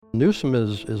Newsom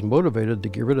is motivated to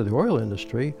get rid of the oil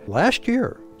industry. Last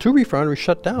year, 2 refineries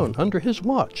shut down under his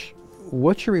watch.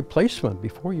 What's your replacement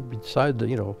before you decide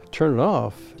to, turn it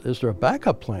off? Is there a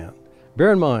backup plan?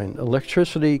 Bear in mind,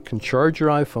 electricity can charge your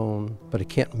iPhone, but it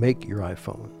can't make your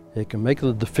iPhone. It can make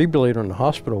the defibrillator in the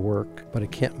hospital work, but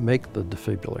it can't make the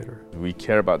defibrillator. We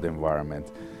care about the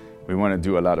environment. We want to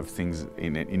do a lot of things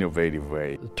in an innovative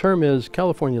way. The term is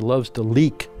California loves to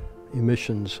leak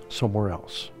emissions somewhere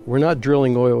else. We're not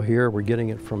drilling oil here, we're getting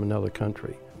it from another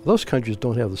country. Those countries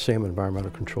don't have the same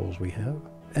environmental controls we have.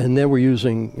 And then we're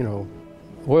using,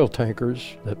 oil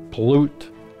tankers that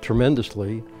pollute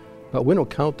tremendously, but we don't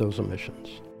count those emissions.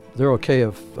 They're okay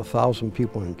if 1,000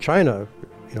 people in China,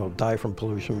 die from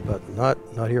pollution, but not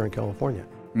here in California.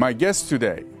 My guest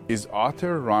today is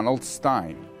author Ronald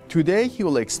Stein. Today he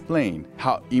will explain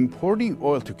how importing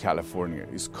oil to California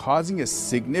is causing a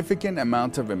significant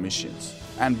amount of emissions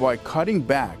and why cutting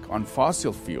back on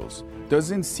fossil fuels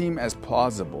doesn't seem as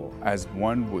plausible as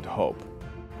one would hope.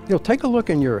 Take a look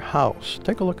in your house,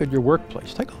 take a look at your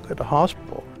workplace, take a look at the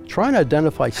hospital. Try and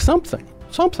identify something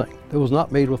that was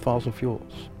not made with fossil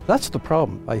fuels. That's the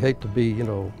problem. I hate to be,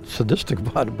 sadistic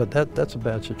about it, but that's a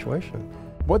bad situation.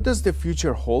 What does the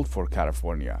future hold for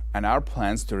California and our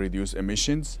plans to reduce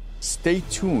emissions? Stay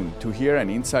tuned to hear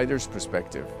an insider's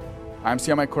perspective. I'm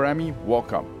Siamai Korami.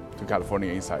 Welcome to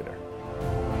California Insider.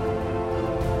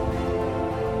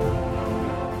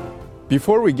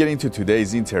 Before we get into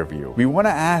today's interview, we want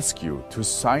to ask you to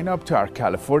sign up to our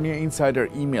California Insider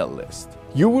email list.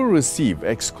 You will receive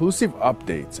exclusive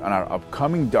updates on our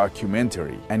upcoming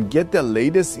documentary and get the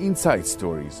latest inside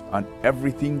stories on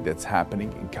everything that's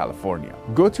happening in California.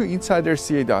 Go to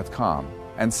insiderca.com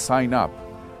and sign up.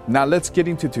 Now let's get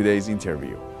into today's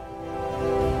interview.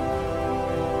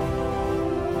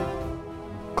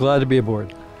 Glad to be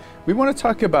aboard. We want to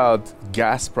talk about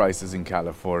gas prices in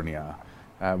California.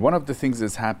 One of the things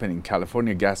that's happening,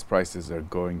 California gas prices are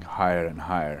going higher and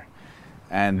higher.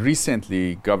 And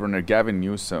recently, Governor Gavin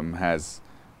Newsom has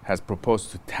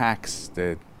proposed to tax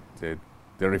the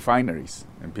refineries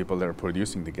and people that are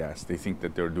producing the gas. He thinks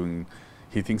that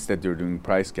they're doing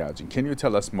price gouging. Can you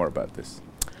tell us more about this?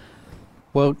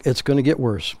 Well, it's going to get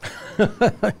worse.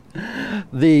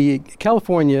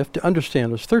 California, to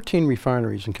understand, there's 13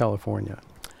 refineries in California.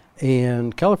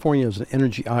 And California is an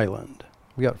energy island.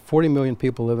 We got 40 million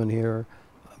people living here,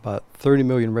 about 30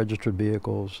 million registered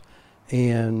vehicles.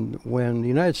 And when the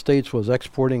United States was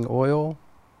exporting oil,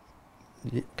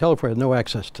 California had no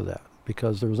access to that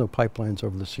because there was no pipelines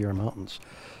over the Sierra Mountains.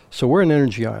 So we're an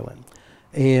energy island.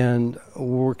 And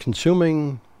we're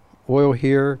consuming oil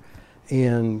here,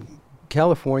 and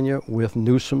California, with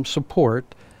Newsom's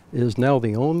support, is now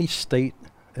the only state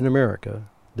in America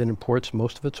that imports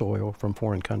most of its oil from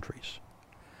foreign countries.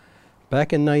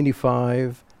 Back in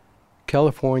 '95,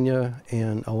 California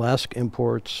and Alaska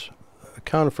imports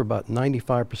accounted for about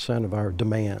 95% of our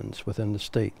demands within the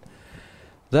state.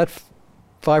 That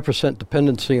 5%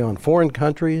 dependency on foreign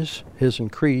countries has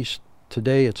increased.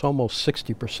 Today it's almost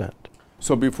 60%.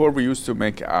 So before we used to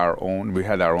make our own, we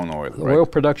had our own oil, The right? oil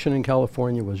production in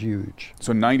California was huge.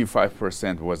 So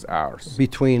 95% was ours.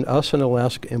 Between us and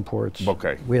Alaska imports,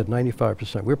 Okay. we had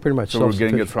 95%. We're pretty much So we're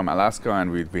self-sufficient. getting it from Alaska,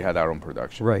 and we had our own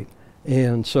production. Right.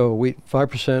 And so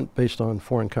 5% based on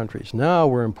foreign countries. Now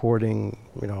we're importing,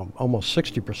 almost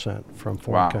 60% from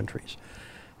foreign countries.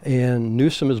 And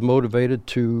Newsom is motivated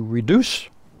to reduce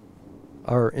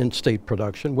our in-state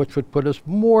production, which would put us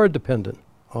more dependent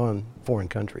on foreign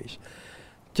countries.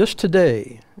 Just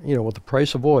today, with the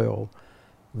price of oil,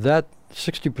 that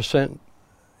 60%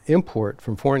 import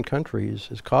from foreign countries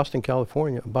is costing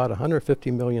California about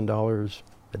 $150 million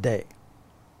a day.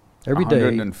 Every day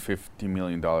 $150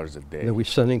 million a day that we're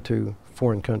sending to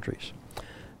foreign countries.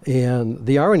 And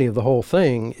the irony of the whole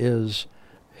thing is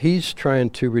he's trying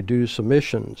to reduce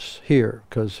emissions here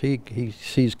because he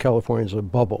sees California as a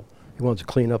bubble. He wants to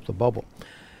clean up the bubble.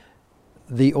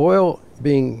 The oil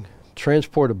being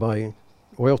transported by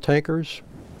oil tankers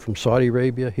from Saudi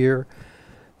Arabia here,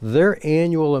 their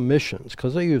annual emissions,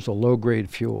 because they use a low-grade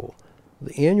fuel,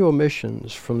 the annual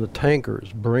emissions from the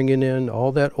tankers bringing in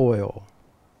all that oil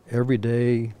every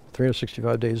day,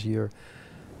 365 days a year,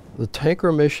 the tanker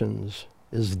emissions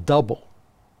is double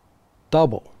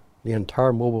the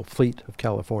entire mobile fleet of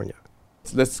California.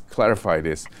 Let's clarify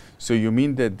this. So you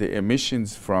mean that the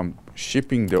emissions from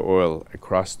shipping the oil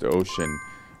across the ocean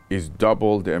is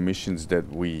double the emissions that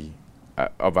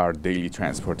of our daily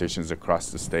transportations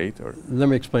across the state? Or? Let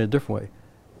me explain it a different way.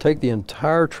 Take the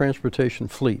entire transportation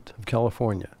fleet of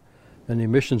California, and the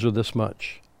emissions are this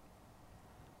much.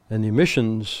 And the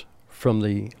emissions from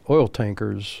the oil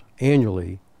tankers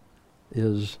annually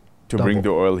is to bring the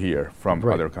oil here from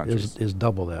other countries. Is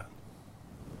double that.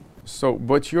 So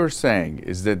what you're saying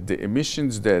is that the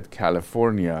emissions that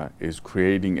California is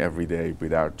creating every day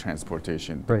without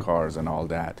transportation, the cars and all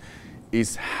that,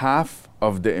 is half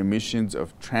of the emissions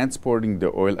of transporting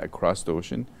the oil across the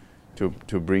ocean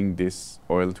to bring this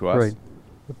oil to us? Right.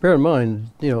 But bear in mind,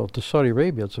 to Saudi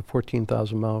Arabia, it's a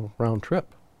 14,000-mile round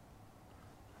trip.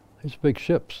 These big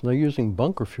ships, and they're using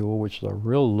bunker fuel, which is a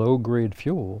real low-grade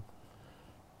fuel.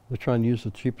 They're trying to use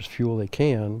the cheapest fuel they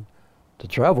can to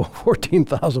travel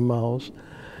 14,000 miles,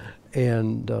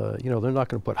 and they're not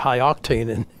going to put high octane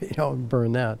in, and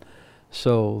burn that.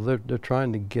 So they're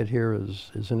trying to get here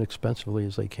as inexpensively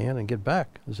as they can and get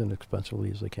back as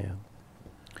inexpensively as they can.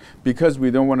 Because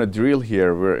we don't want to drill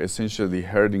here, we're essentially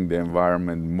hurting the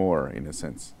environment more, in a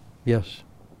sense. Yes.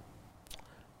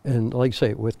 And like I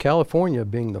say, with California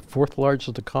being the fourth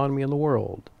largest economy in the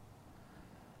world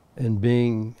and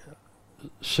being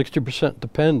 60%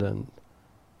 dependent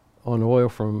on oil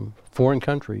from foreign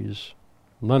countries,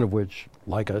 none of which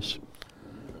like us,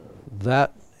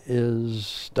 that's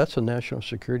a national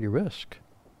security risk.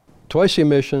 Twice the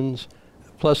emissions,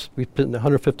 plus we spend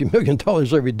 $150 million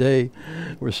every day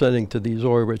we're sending to these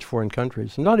oil-rich foreign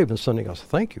countries, and not even sending us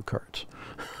thank you cards.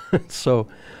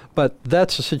 But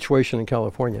that's the situation in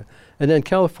California. And then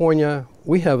California,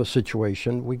 we have a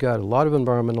situation, we got a lot of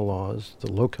environmental laws,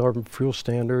 the low carbon fuel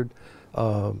standard,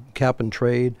 cap and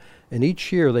trade, and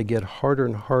each year they get harder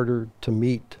and harder to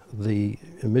meet the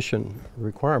emission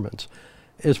requirements.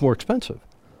 It's more expensive.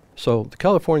 So the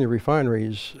California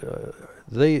refineries,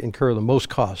 they incur the most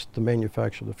cost to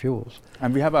manufacture the fuels.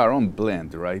 And we have our own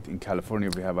blend, right? In California,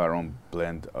 we have our own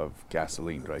blend of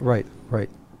gasoline, right? Right.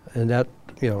 And that,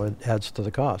 it adds to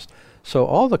the cost. So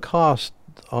all the cost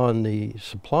on the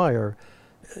supplier,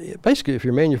 basically if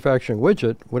you're manufacturing a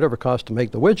widget, whatever cost to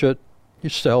make the widget, you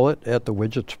sell it at the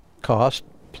widget's cost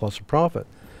plus a profit.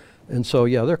 And so,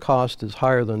 their cost is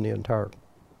higher than the entire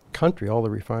country, all the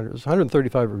refineries,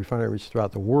 135 refineries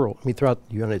throughout the world, throughout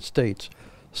the United States,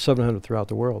 700 throughout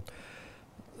the world.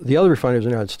 The other refineries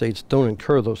in the United States don't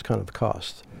incur those kind of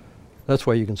costs. That's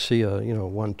why you can see a,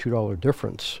 $1, $2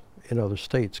 difference in other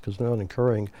states, because they're not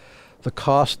incurring the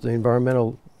cost, the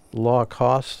environmental law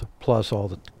costs, plus all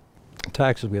the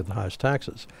taxes. We have the highest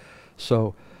taxes.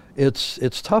 So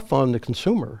it's tough on the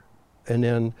consumer. And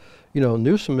then,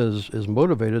 Newsom is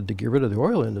motivated to get rid of the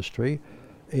oil industry,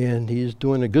 and he's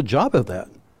doing a good job of that,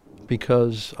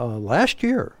 because last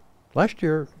year,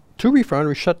 2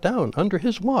 refineries shut down under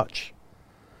his watch.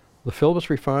 The Phillips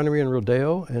refinery in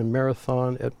Rodeo and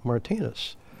Marathon at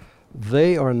Martinez.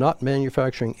 They are not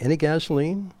manufacturing any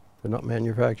gasoline. They're not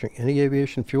manufacturing any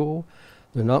aviation fuel.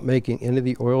 They're not making any of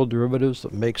the oil derivatives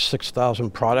that make 6,000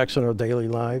 products in our daily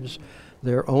lives.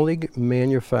 They're only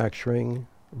manufacturing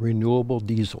renewable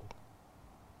diesel.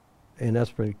 And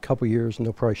that's been a couple years, and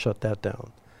they'll probably shut that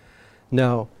down.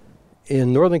 Now,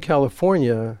 in Northern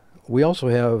California, we also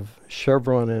have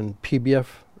Chevron and PBF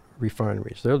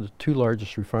refineries. They're the 2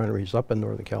 largest refineries up in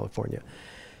Northern California.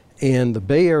 And the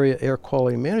Bay Area Air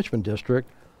Quality Management District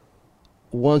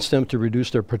wants them to reduce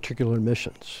their particulate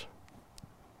emissions.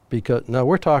 Because now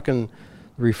we're talking,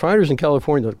 the refineries in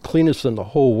California are the cleanest in the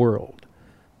whole world.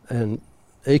 And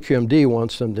AQMD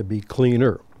wants them to be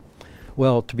cleaner.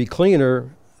 Well, to be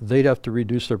cleaner, they'd have to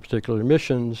reduce their particulate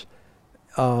emissions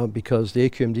because the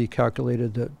AQMD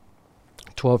calculated that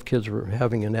 12 kids were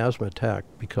having an asthma attack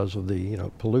because of the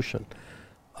pollution.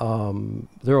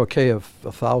 They're okay if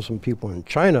 1,000 people in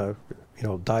China,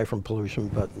 die from pollution,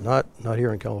 but not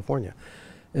here in California.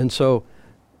 And so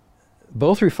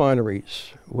both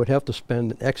refineries would have to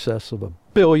spend in excess of $1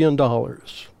 billion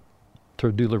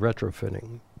to do the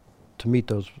retrofitting to meet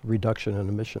those reduction in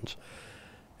emissions.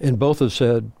 And both have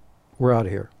said, we're out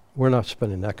of here. We're not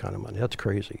spending that kind of money. That's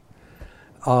crazy.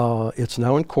 It's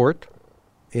now in court,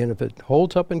 and if it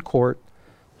holds up in court,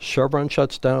 Chevron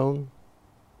shuts down,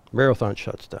 Marathon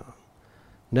shuts down.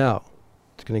 Now,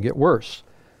 it's going to get worse.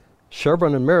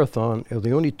 Chevron and Marathon are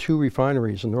the only 2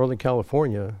 refineries in Northern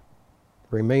California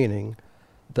remaining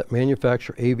that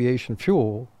manufacture aviation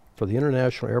fuel for the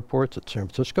international airports at San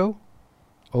Francisco,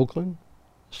 Oakland,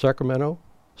 Sacramento,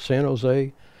 San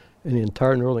Jose, and the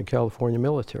entire Northern California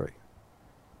military.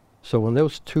 So when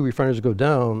those 2 refineries go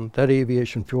down, that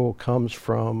aviation fuel comes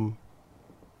from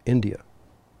India,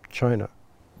 China,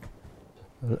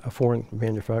 a foreign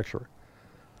manufacturer.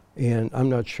 And I'm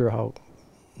not sure how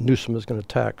Newsom is going to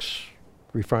tax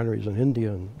refineries in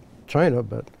India and China,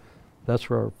 but that's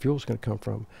where our fuel is going to come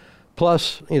from.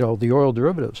 Plus, the oil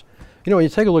derivatives. When you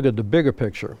take a look at the bigger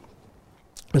picture,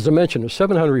 as I mentioned, there's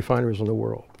 700 refineries in the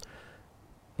world.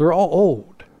 They're all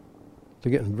old.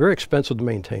 They're getting very expensive to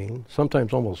maintain,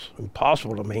 sometimes almost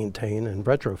impossible to maintain and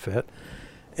retrofit.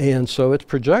 And so it's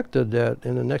projected that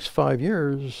in the next 5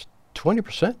 years, 20%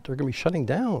 are going to be shutting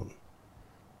down.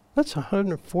 That's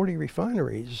 140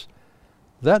 refineries.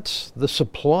 That's the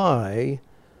supply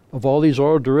of all these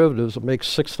oil derivatives that make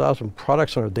 6,000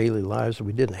 products in our daily lives that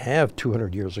we didn't have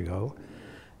 200 years ago.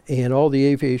 And all the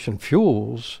aviation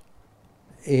fuels,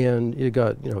 and you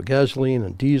got, gasoline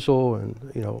and diesel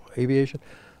and, aviation,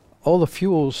 all the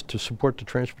fuels to support the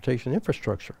transportation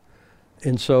infrastructure.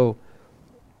 And so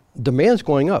demand's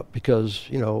going up because,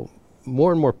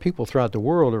 more and more people throughout the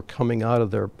world are coming out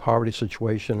of their poverty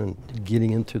situation and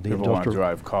getting into the People industrial. want to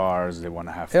drive cars, they want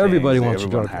to have Everybody things, wants to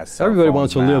everyone drive. has cell Everybody phones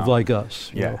wants to now. live like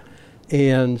us. Yeah.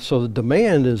 And so the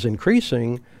demand is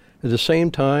increasing. At the same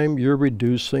time, you're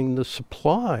reducing the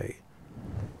supply.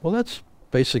 Well, that's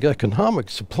basic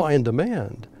economics, supply and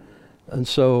demand. And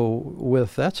so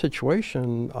with that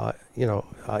situation,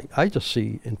 I just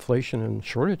see inflation and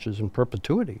shortages in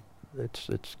perpetuity.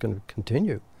 It's going to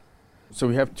continue. So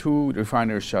we have 2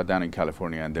 refineries shut down in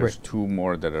California, and there's Right. 2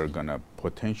 more that are going to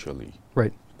potentially.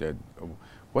 Right.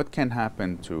 What can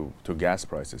happen to gas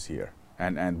prices here?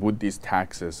 And would these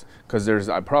taxes, because there's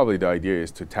probably the idea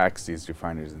is to tax these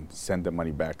refineries and send the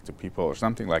money back to people or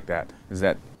something like that. Is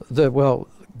that? Well,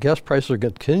 gas prices are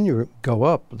going to continue to go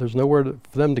up. There's nowhere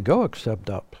for them to go except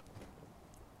up.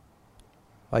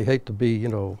 I hate to be,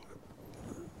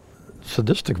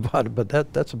 sadistic about it, but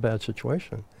that's a bad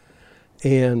situation.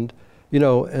 And,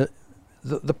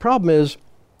 the problem is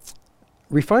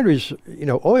refineries,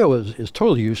 oil is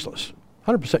totally useless,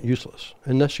 100% useless,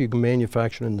 unless you can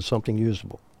manufacture it into something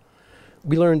usable.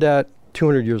 We learned that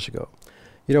 200 years ago.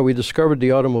 We discovered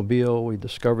the automobile, we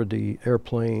discovered the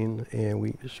airplane, and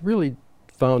we just really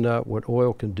found out what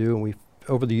oil can do. And we,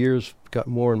 over the years, got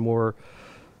more and more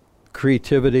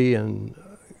creativity and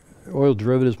oil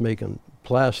derivatives making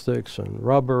plastics and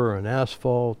rubber and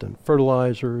asphalt and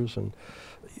fertilizers and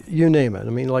you name it. I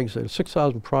mean, like I said,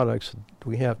 6,000 products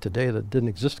we have today that didn't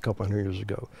exist a couple hundred years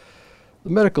ago. The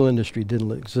medical industry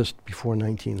didn't exist before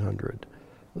 1900.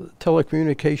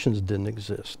 Telecommunications didn't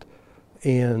exist.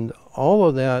 And all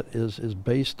of that is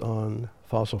based on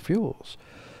fossil fuels.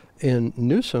 And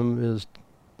Newsom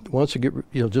wants to get,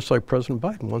 just like President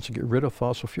Biden wants to get rid of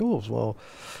fossil fuels. Well,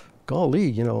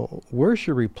 golly, where's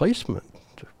your replacement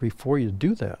before you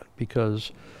do that?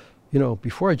 Because,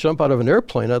 before I jump out of an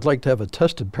airplane, I'd like to have a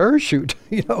tested parachute,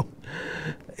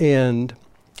 And,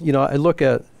 I look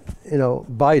at,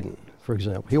 Biden, for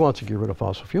example. He wants to get rid of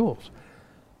fossil fuels.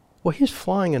 Well, he's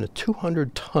flying in a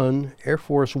 200-ton Air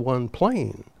Force One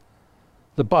plane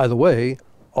that, by the way,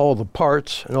 all the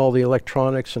parts and all the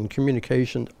electronics and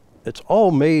communication, it's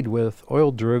all made with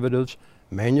oil derivatives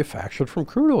manufactured from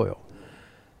crude oil.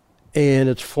 And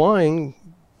it's flying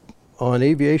on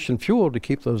aviation fuel to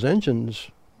keep those engines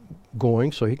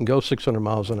going so he can go 600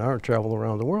 miles an hour and travel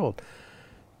around the world.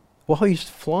 Well, he's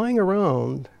flying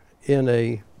around in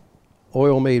a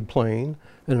oil-made plane,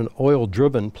 in an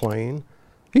oil-driven plane.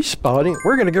 He's spouting,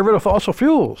 we're going to get rid of fossil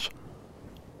fuels.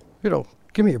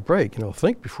 Give me a break,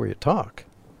 think before you talk.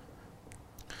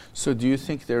 So do you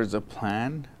think there's a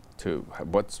plan to,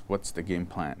 what's the game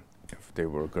plan if they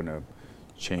were going to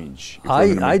change?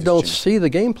 I don't see the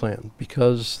game plan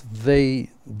because they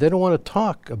don't want to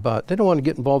talk about, they don't want to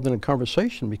get involved in a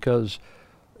conversation because,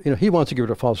 he wants to get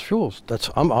rid of fossil fuels.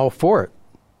 I'm all for it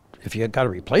if you got a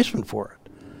replacement for it.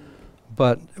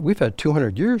 But we've had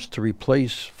 200 years to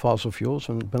replace fossil fuels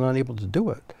and been unable to do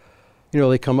it.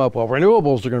 They come up, well,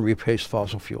 renewables are going to replace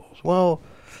fossil fuels. Well,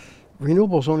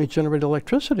 renewables only generate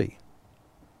electricity.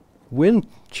 Wind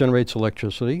generates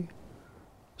electricity.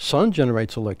 Sun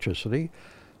generates electricity.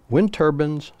 Wind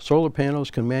turbines, solar panels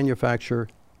can manufacture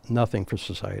nothing for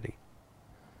society.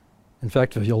 In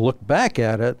fact, if you look back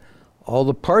at it, all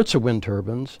the parts of wind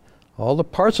turbines, all the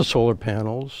parts of solar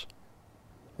panels,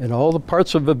 and all the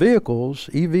parts of the vehicles,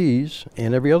 EVs,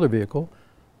 and every other vehicle,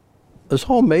 is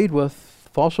all made with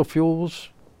fossil fuels,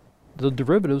 the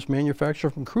derivatives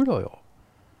manufactured from crude oil.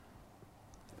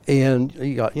 And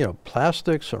you got,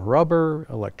 plastics, rubber,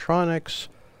 electronics,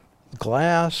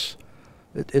 glass.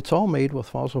 It's all made with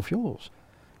fossil fuels.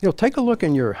 Take a look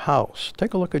in your house.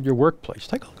 Take a look at your workplace.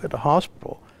 Take a look at the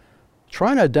hospital.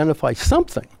 Try and identify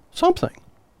something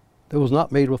that was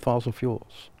not made with fossil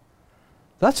fuels.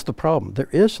 That's the problem. There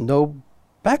is no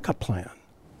backup plan.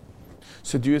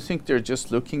 So do you think they're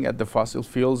just looking at the fossil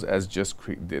fuels as just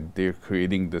they're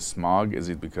creating the smog? Is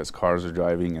it because cars are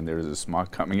driving and there is a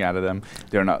smog coming out of them?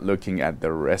 They're not looking at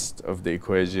the rest of the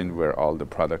equation where all the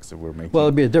products that we're making. Well,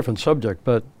 it'd be a different subject,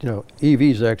 but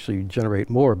EVs actually generate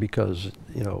more because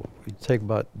you take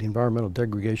about the environmental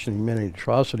degradation and many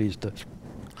atrocities.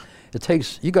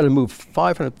 You got to move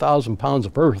 500,000 pounds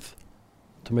of earth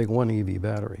to make one EV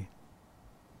battery.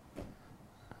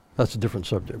 That's a different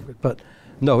subject, but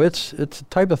no, it's the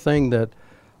type of thing that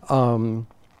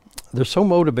they're so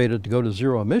motivated to go to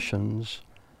zero emissions,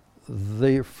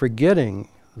 they're forgetting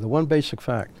the one basic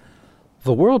fact.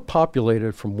 The world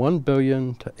populated from 1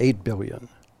 billion to 8 billion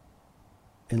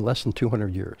in less than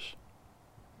 200 years.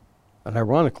 And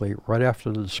ironically, right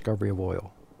after the discovery of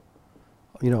oil.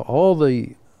 All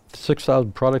the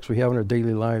 6,000 products we have in our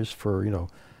daily lives for,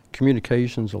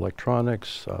 communications,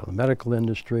 electronics, the medical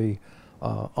industry,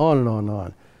 on and on and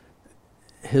on,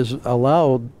 has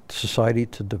allowed society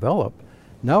to develop.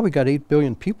 Now we got 8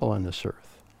 billion people on this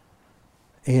earth.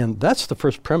 And that's the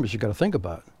first premise you got to think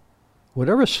about.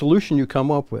 Whatever solution you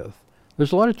come up with,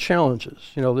 there's a lot of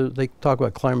challenges. They talk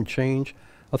about climate change.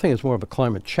 I think it's more of a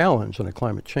climate challenge than a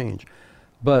climate change.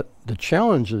 But the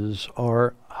challenges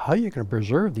are how you're going to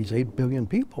preserve these 8 billion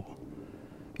people.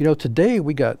 Today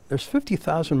there's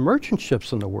 50,000 merchant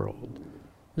ships in the world.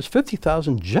 There's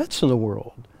 50,000 jets in the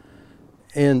world.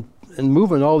 And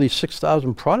moving all these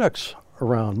 6,000 products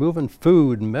around, moving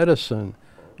food and medicine,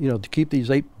 to keep these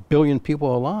 8 billion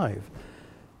people alive.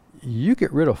 You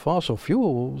get rid of fossil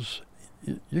fuels,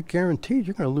 you're guaranteed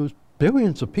you're going to lose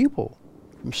billions of people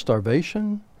from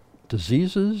starvation,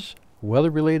 diseases,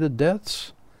 weather-related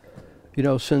deaths.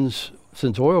 Since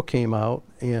oil came out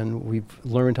and we've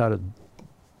learned how to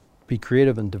be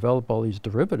creative and develop all these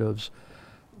derivatives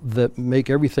that make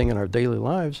everything in our daily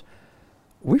lives,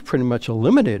 we've pretty much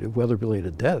eliminated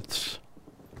weather-related deaths.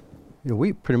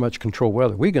 We pretty much control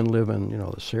weather. We can live in,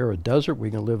 the Sahara Desert. We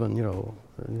can live in,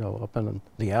 up in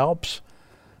the Alps.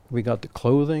 We got the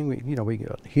clothing. We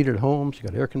got heated homes. We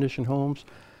got air-conditioned homes.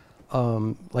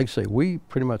 Like I say, we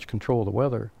pretty much control the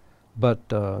weather. But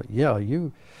that's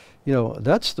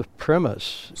the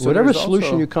premise. So whatever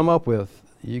solution you come up with,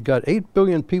 you got 8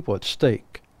 billion people at stake.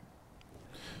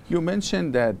 You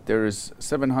mentioned that there's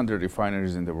 700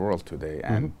 refineries in the world today,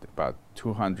 and about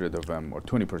 200 of them, or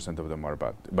 20% of them, are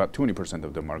about 20%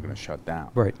 of them are going to shut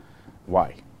down. Right.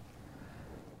 Why?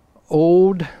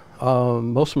 Old.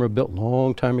 Most of them were built a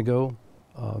long time ago.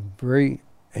 Very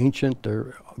ancient.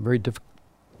 They're very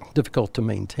difficult to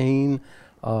maintain.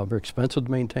 Very expensive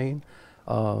to maintain.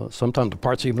 Sometimes the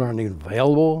parts even aren't even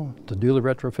available to do the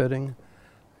retrofitting.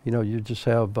 You just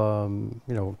have,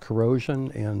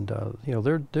 corrosion, and,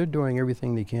 they're doing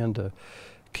everything they can to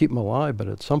keep them alive, but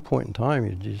at some point in time,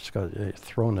 you just got to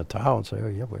throw in the towel and say, oh,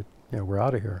 yeah, we're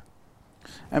out of here.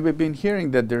 And we've been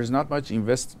hearing that there's not much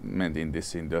investment in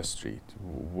this industry.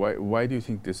 Why do you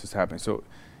think this is happening? So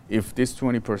if this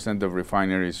 20% of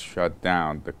refineries shut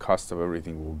down, the cost of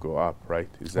everything will go up, right?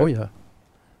 Is that? Oh, yeah.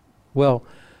 Well,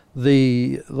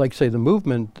 the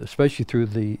movement, especially through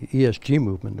the ESG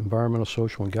movement, environmental,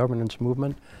 social, and governance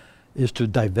movement, is to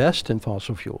divest in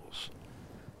fossil fuels.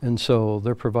 And so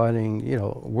they're providing,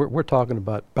 we're talking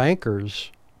about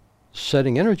bankers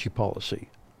setting energy policy.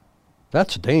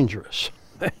 That's dangerous.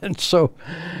 And so,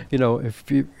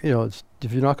 if you're not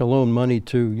going to loan money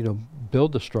to,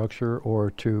 build a structure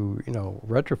or to,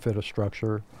 retrofit a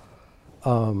structure,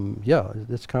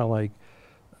 it's kind of like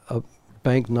a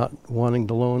bank not wanting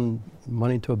to loan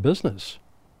money to a business.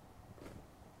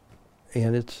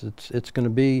 And it's going to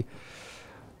be,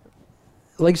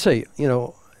 like I say,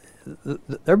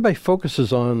 everybody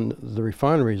focuses on the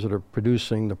refineries that are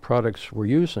producing the products we're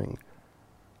using.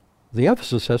 The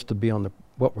emphasis has to be on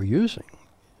what we're using.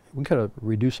 We got to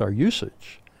reduce our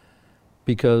usage,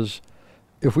 because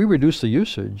if we reduce the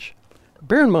usage,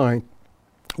 bear in mind,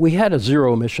 we had a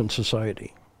zero emission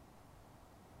society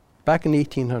back in the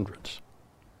 1800s.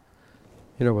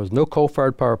 There was no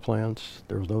coal-fired power plants,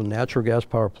 there was no natural gas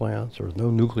power plants, there was no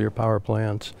nuclear power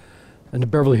plants, and the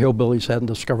Beverly Hillbillies hadn't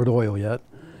discovered oil yet.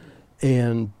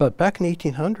 But back in the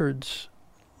 1800s,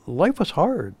 life was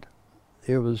hard.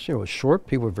 It was, short.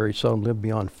 People very seldom lived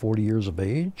beyond 40 years of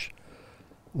age.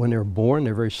 When they were born,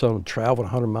 they very seldom traveled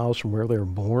 100 miles from where they were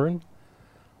born.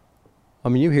 I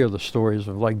mean, you hear the stories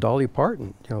of like Dolly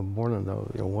Parton, born in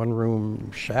a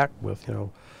one-room shack with, a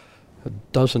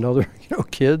dozen other,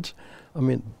 kids. I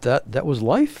mean, that was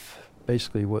life,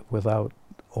 basically, without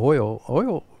oil.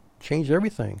 Oil changed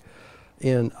everything.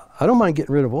 And I don't mind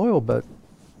getting rid of oil, but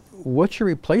what's your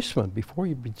replacement before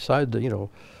you decide to,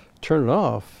 turn it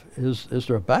off? Is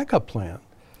there a backup plan?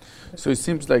 So it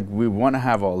seems like we want to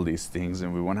have all these things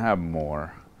and we want to have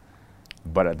more,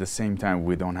 but at the same time,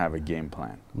 we don't have a game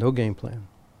plan. No game plan.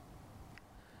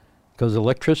 Because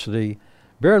electricity,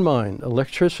 bear in mind,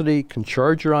 electricity can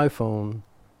charge your iPhone,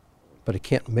 but it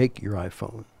can't make your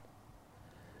iPhone.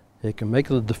 It can make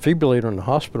the defibrillator in the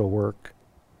hospital work,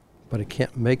 but it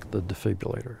can't make the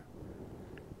defibrillator.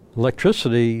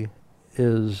 Electricity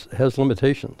has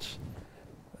limitations,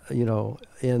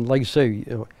 and like you say,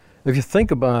 if you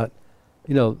think about,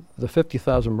 the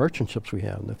 50,000 merchant ships we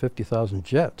have, and the 50,000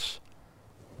 jets,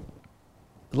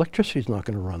 electricity's not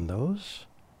going to run those.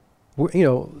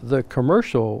 The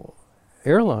commercial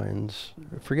airlines,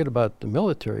 forget about the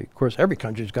military. Of course, every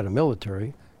country's got a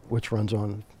military, which runs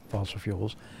on fossil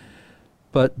fuels.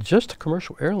 But just the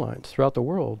commercial airlines throughout the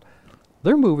world,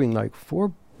 they're moving like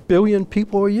 4 billion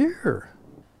people a year.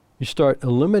 You start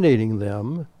eliminating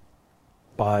them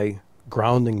by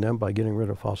grounding them, by getting rid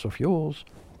of fossil fuels.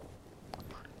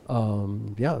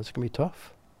 Yeah, it's going to be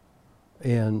tough.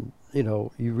 And,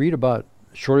 you read about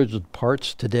shortage of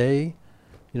parts today.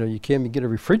 You can't even get a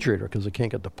refrigerator because they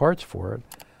can't get the parts for it.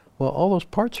 Well, all those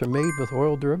parts are made with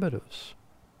oil derivatives.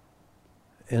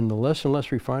 And the less and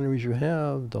less refineries you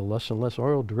have, the less and less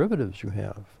oil derivatives you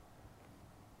have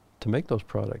to make those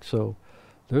products. So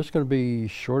there's going to be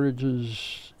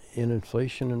shortages in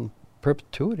inflation in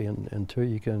perpetuity until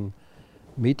you can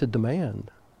meet the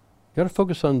demand. You got to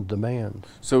focus on demand.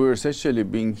 So we're essentially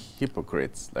being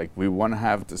hypocrites. Like, we want to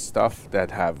have the stuff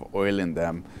that have oil in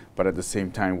them, but at the same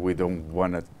time we don't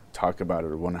want to talk about it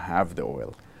or want to have the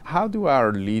oil. How do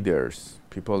our leaders,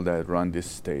 people that run this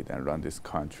state and run this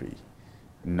country,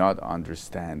 not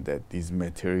understand that these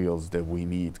materials that we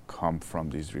need come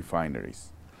from these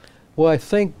refineries? Well, I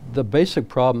think the basic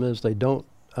problem is they don't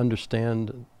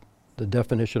understand the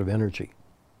definition of energy.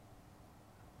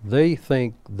 They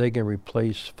think they can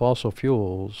replace fossil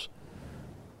fuels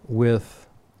with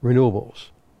renewables.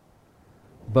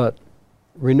 But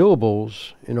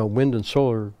renewables, wind and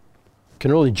solar,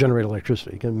 can only generate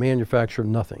electricity, can manufacture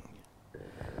nothing.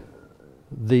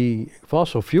 The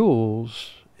fossil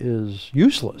fuels is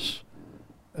useless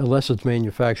unless it's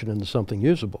manufactured into something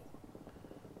usable.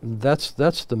 That's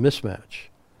the mismatch.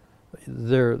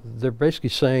 They're basically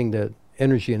saying that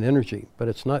energy and energy, but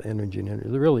it's not energy and energy.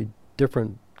 They're really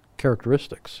different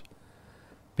characteristics,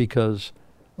 because,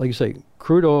 like you say,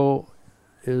 crude oil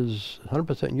is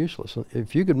 100% useless.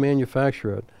 If you could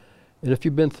manufacture it, and if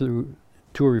you've been to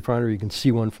a refinery, you can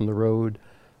see one from the road,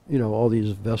 all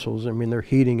these vessels, they're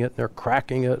heating it, they're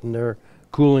cracking it, and they're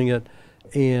cooling it,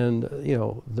 and,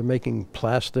 they're making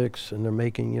plastics, and they're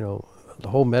making, the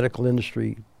whole medical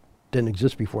industry didn't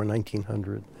exist before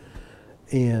 1900,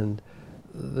 and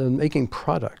they're making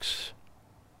products.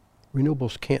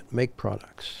 Renewables can't make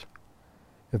products.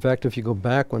 In fact, if you go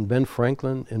back when Ben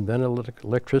Franklin invented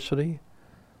electricity,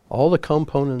 all the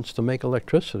components to make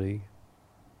electricity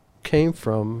came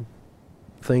from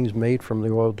things made from the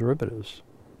oil derivatives.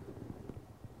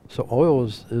 So oil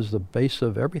is the base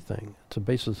of everything. It's the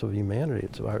basis of humanity.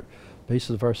 It's our basis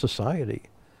of our society.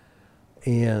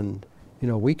 And,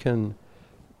 we can,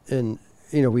 and,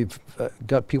 we've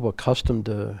got people accustomed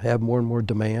to have more and more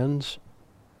demands,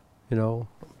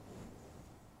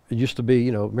 It used to be,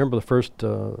 remember the first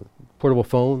portable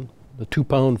phone, the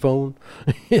 2-pound phone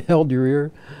you held your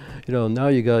ear? Now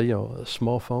you got, a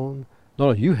small phone. Not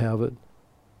only you have it,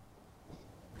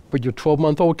 but your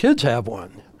 12-month-old kids have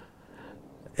one.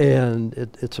 And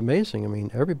it's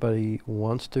amazing. Everybody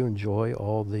wants to enjoy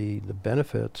all the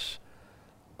benefits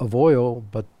of oil,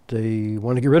 but they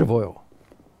want to get rid of oil.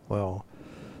 Well,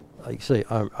 like I say,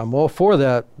 I'm all for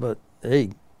that, but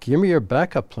hey, give me your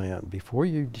backup plan before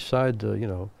you decide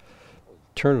to,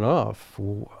 turn it off.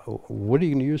 What are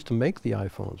you going to use to make the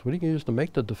iPhones? What are you going to use to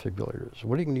make the defibrillators?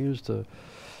 What are you going to use to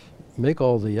make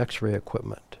all the X-ray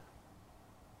equipment?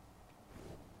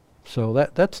 So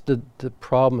that's the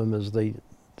problem, is they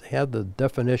have the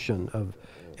definition of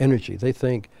energy. They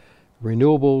think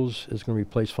renewables is going to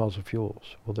replace fossil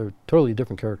fuels. Well, they're totally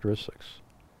different characteristics.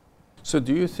 So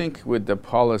do you think with the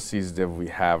policies that we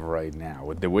have right now,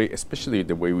 with the way, especially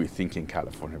the way we think in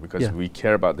California, because we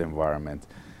care about the environment,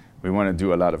 we want to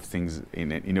do a lot of things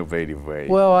in an innovative way.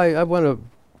 Well, I want to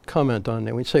comment on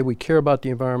that. When we say we care about the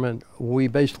environment, we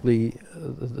basically,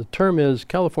 the term is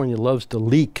California loves to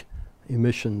leak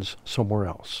emissions somewhere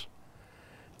else.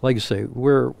 Like I say,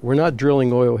 we're not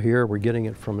drilling oil here, we're getting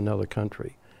it from another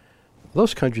country.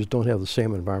 Those countries don't have the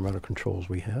same environmental controls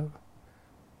we have.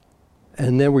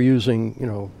 And then we're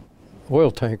using,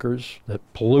 oil tankers that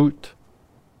pollute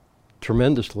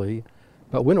tremendously,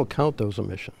 but we don't count those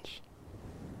emissions.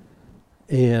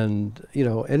 And,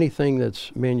 anything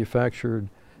that's manufactured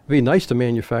It'd be nice to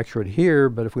manufacture it here,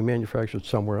 but if we manufacture it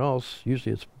somewhere else,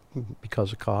 usually it's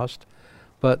because of cost.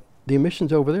 But the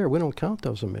emissions over there, we don't count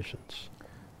those emissions.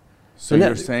 So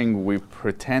you're saying we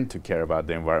pretend to care about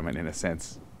the environment in a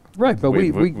sense. Right, but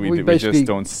we just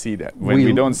don't see that. When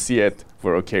we don't see it,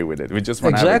 we're okay with it. We just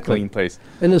want to have a clean place.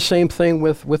 And the same thing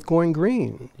with going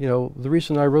green. You know, the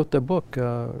reason I wrote the book,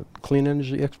 Clean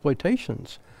Energy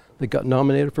Exploitations, that got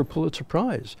nominated for Pulitzer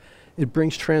Prize. It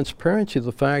brings transparency to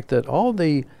the fact that all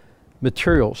the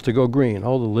materials to go green,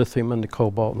 all the lithium and the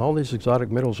cobalt and all these exotic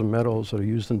minerals and metals that are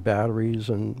used in batteries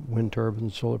and wind turbines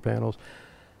and solar panels,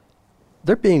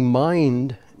 they're being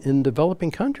mined in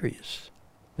developing countries.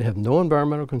 They have no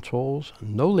environmental controls,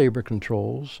 no labor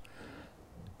controls,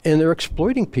 and they're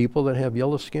exploiting people that have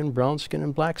yellow skin, brown skin,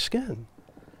 and black skin.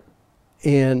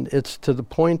 And it's to the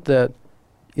point that,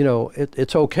 you know,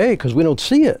 it's okay because we don't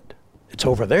see it. It's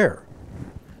over there.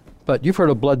 But you've heard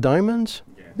of blood diamonds?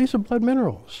 Yeah. These are blood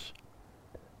minerals.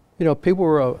 You know, people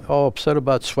were all upset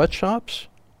about sweatshops,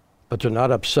 but they're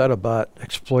not upset about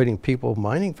exploiting people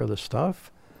mining for this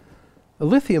stuff. A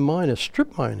lithium mine is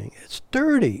strip mining. It's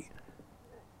dirty.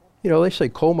 You know, they say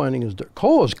coal mining is dirty.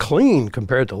 Coal is clean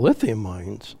compared to lithium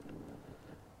mines.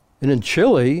 And in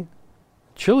Chile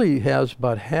has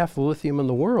about half the lithium in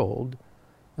the world,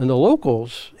 and the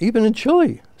locals, even in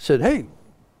Chile, said, hey,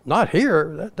 not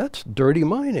here, that's dirty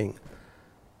mining.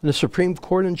 And the Supreme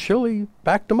Court in Chile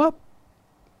backed them up.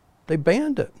 They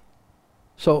banned it.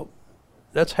 So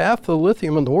that's half the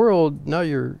lithium in the world. Now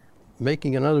you're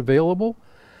making it unavailable.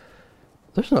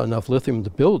 There's not enough lithium to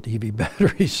build EV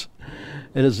batteries.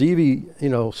 And as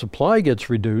EV, supply gets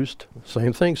reduced,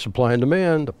 same thing, supply and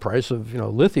demand, the price of,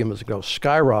 lithium is going to go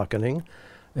skyrocketing,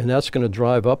 and that's going to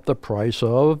drive up the price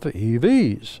of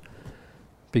EVs.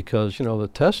 Because, the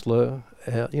Tesla,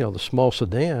 the small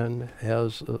sedan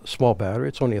has a small battery,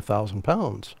 it's only 1,000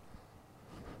 pounds.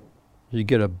 You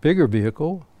get a bigger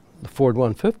vehicle, the Ford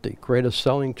 150, greatest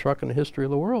selling truck in the history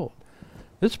of the world.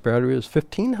 Its battery is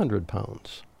 1,500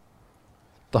 pounds.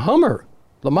 The Hummer,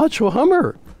 the Macho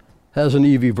Hummer, has an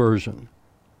EV version,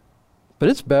 but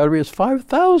its battery is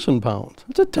 5,000 pounds.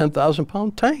 It's a 10,000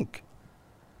 pound tank.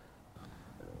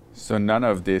 So none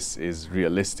of this is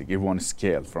realistic. It won't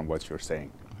scale from what you're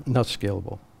saying. Not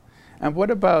scalable. And what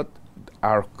about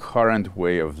our current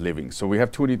way of living? So we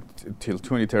have till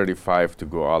 2035 to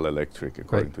go all electric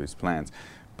according to his plans.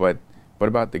 But what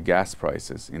about the gas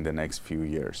prices in the next few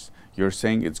years? You're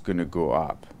saying it's going to go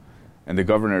up. And the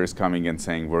governor is coming and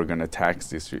saying, we're going to tax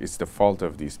this. It's the fault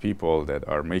of these people that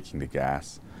are making the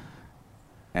gas.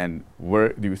 And where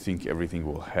do you think everything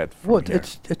will head from here?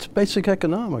 It's basic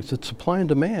economics. It's supply and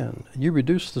demand. You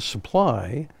reduce the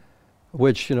supply,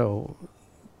 which,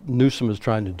 Newsom is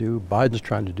trying to do, Biden's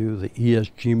trying to do, the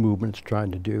ESG movement's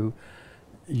trying to do.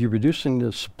 You're reducing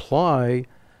the supply.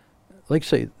 Like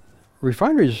say,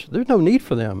 refineries, there's no need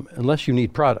for them unless you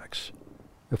need products.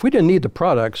 If we didn't need the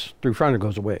products, the refinery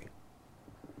goes away.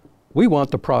 We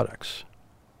want the products.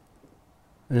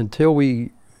 And until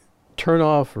we turn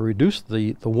off or reduce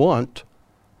the want,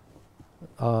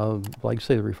 like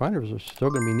say the refineries are still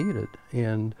going to be needed.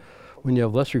 And when you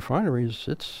have less refineries,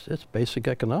 it's basic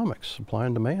economics, supply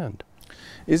and demand.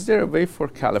 Is there a way for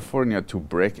California to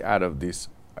break out of this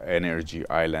energy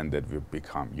island that we've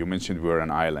become? You mentioned we're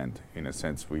an island. In a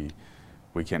sense, we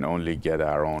can only get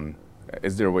our own.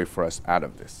 Is there a way for us out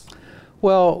of this?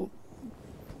 Well,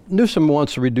 Newsom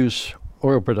wants to reduce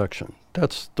oil production.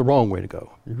 That's the wrong way to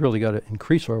go. You really got to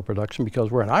increase oil production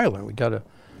because we're an island. We got to,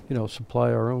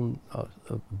 supply our own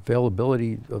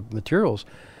availability of materials.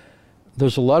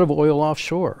 There's a lot of oil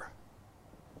offshore.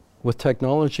 With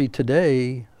technology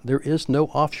today, there is no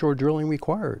offshore drilling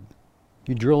required.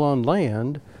 You drill on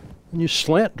land and you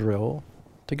slant drill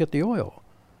to get the oil.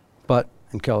 But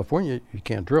in California, you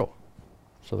can't drill.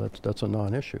 So that's a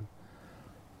non-issue.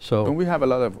 So don't we have a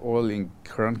lot of oil in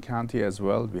Kern County as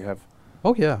well? We have.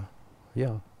 Oh yeah.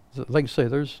 Like I say,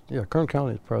 Kern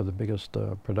County is probably the biggest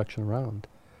production around.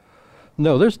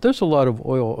 No, there's a lot of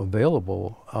oil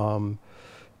available.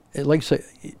 Like I say,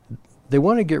 they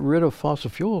want to get rid of fossil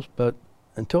fuels, but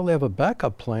until they have a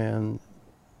backup plan,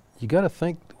 you got to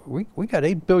think we got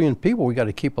 8 billion people we got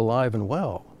to keep alive and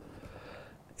well,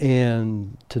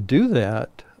 and to do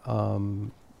that,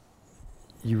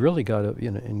 you really got to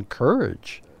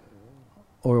encourage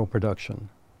oil production,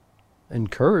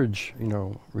 encourage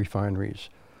refineries.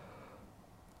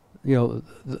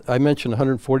 I mentioned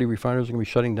 140 refineries are going to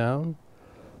be shutting down.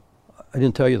 I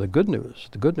didn't tell you the good news.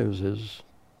 The good news is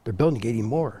they're building 80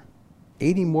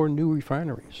 more new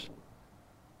refineries.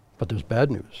 But there's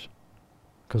bad news,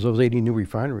 because those 80 new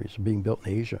refineries are being built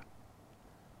in Asia.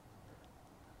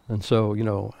 And so,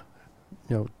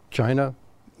 China,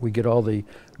 we get all the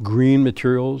green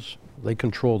materials. They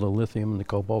control the lithium and the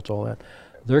cobalt, all that.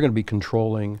 They're going to be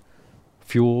controlling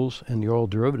fuels and the oil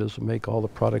derivatives that make all the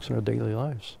products in our daily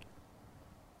lives.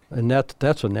 And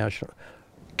that's a national.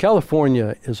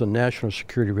 California is a national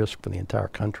security risk for the entire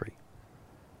country.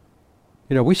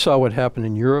 We saw what happened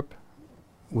in Europe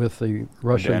with the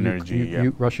Russia,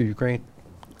 Russia-Ukraine.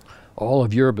 All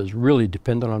of Europe is really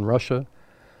dependent on Russia.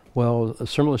 Well, a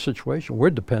similar situation. We're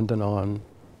dependent on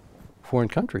foreign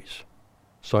countries,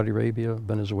 Saudi Arabia,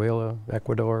 Venezuela,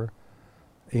 Ecuador,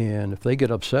 and if they get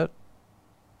upset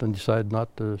and decide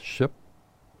not to ship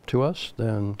to us,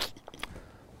 then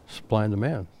supply and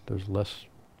demand. There's less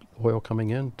oil coming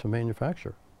in to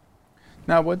manufacture.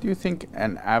 Now, what do you think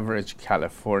an average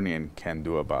Californian can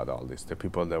do about all this? The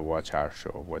people that watch our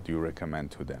show, what do you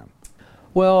recommend to them?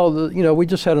 Well, we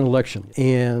just had an election,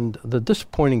 and the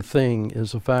disappointing thing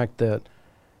is the fact that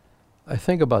I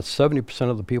think about 70%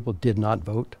 of the people did not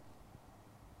vote.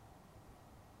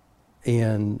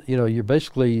 And, you're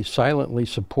basically silently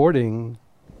supporting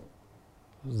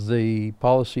the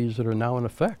policies that are now in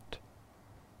effect.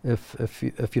 If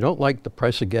you don't like the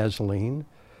price of gasoline,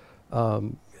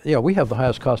 we have the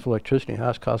highest cost of electricity and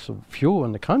highest cost of fuel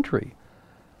in the country.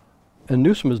 And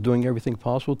Newsom is doing everything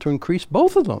possible to increase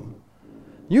both of them.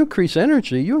 You increase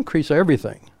energy, you increase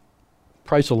everything.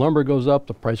 Price of lumber goes up,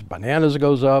 the price of bananas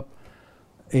goes up,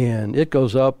 and it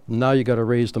goes up. Now you got to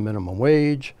raise the minimum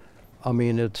wage. I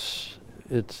mean, it's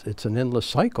an endless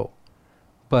cycle.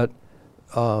 But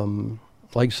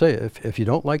like I say, if you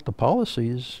don't like the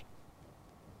policies,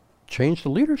 change the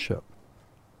leadership.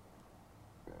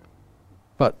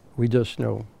 But we just,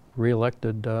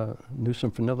 re-elected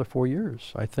Newsom for another 4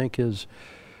 years. I think his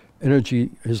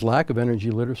lack of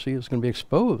energy literacy is going to be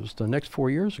exposed. The next 4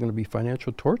 years are going to be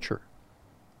financial torture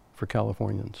for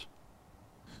Californians.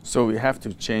 So we have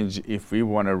to change, if we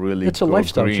want to really go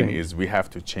green, we have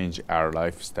to change our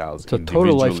lifestyles it's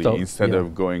individually instead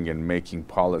of going and making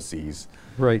policies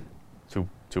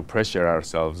to pressure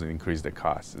ourselves and increase the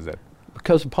costs. Is that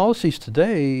because the policies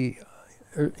today,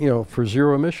 for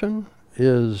zero emission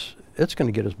it's going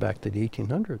to get us back to the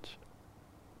 1800s.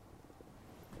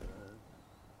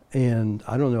 And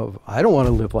I don't know, I don't want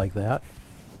to live like that.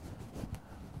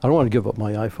 I don't want to give up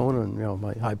my iPhone and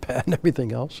my iPad and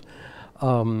everything else.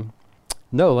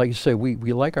 No, like you say, we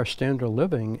like our standard of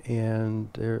living, and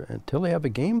until they have a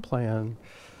game plan,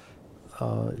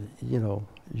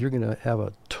 you're going to have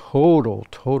a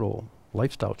total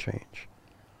lifestyle change.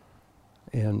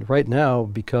 And right now,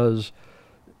 because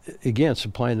again,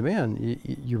 supply and demand,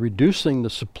 you're reducing the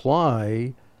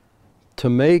supply to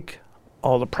make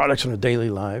all the products in our daily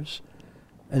lives,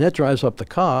 and that drives up the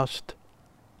cost.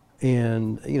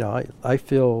 And I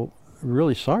feel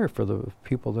really sorry for the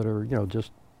people that are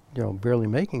just barely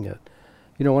making it.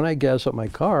 When I gas up my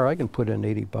car, I can put in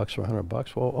 $80 or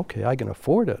 $100. Well, okay, I can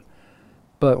afford it.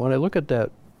 But when I look at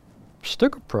that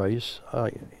sticker price,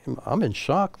 I'm in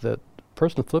shock that the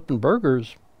person flipping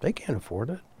burgers, they can't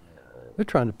afford it. They're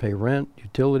trying to pay rent,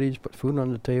 utilities, put food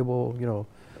on the table,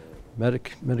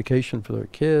 medication for their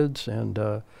kids, and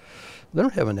they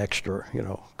don't have an extra,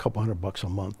 couple $100 a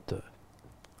month to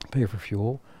pay for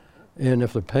fuel. And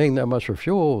if they're paying that much for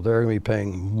fuel, they're going to be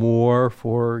paying more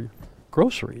for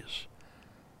groceries.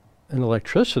 And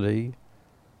electricity,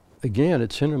 again,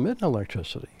 it's intermittent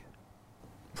electricity.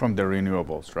 From the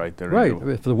renewables, right? Right.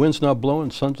 If the wind's not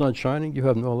blowing, sun's not shining, you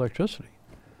have no electricity.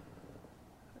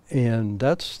 And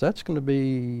that's going to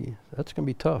be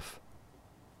tough.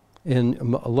 And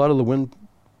a lot of the wind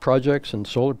projects and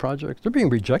solar projects, they're being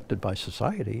rejected by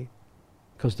society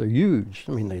because they're huge.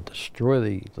 I mean, they destroy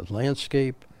the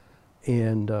landscape.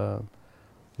 And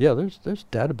there's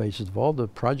databases of all the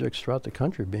projects throughout the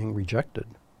country being rejected.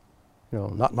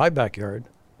 Not my backyard.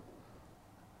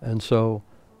 And so,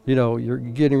 you're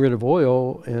getting rid of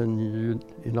oil, and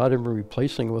you're not even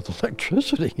replacing it with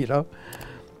electricity. And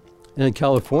in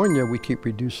California, we keep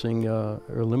reducing or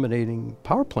eliminating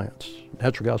power plants,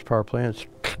 natural gas power plants,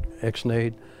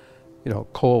 ex-nade.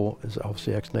 Coal is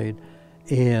obviously ex-nade,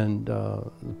 and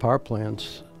the power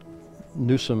plants.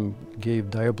 Newsom gave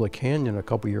Diablo Canyon a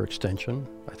couple-year extension,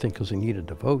 I think because he needed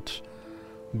the votes.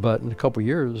 But in a couple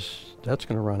years, that's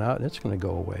going to run out and it's going to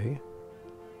go away.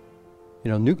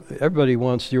 Everybody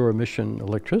wants zero-emission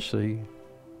electricity.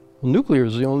 Well, nuclear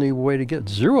is the only way to get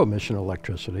zero-emission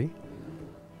electricity.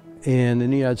 And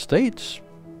in the United States,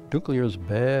 nuclear is a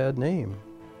bad name.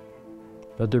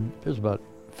 But there's about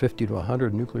 50 to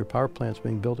 100 nuclear power plants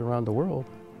being built around the world.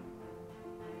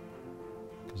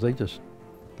 Because they just,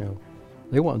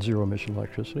 they want zero-emission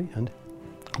electricity, and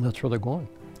that's where they're going.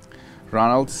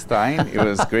 Ronald Stein, it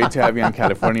was great to have you on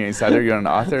California Insider. You're an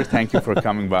author. Thank you for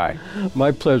coming by.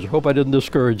 My pleasure. Hope I didn't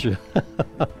discourage you.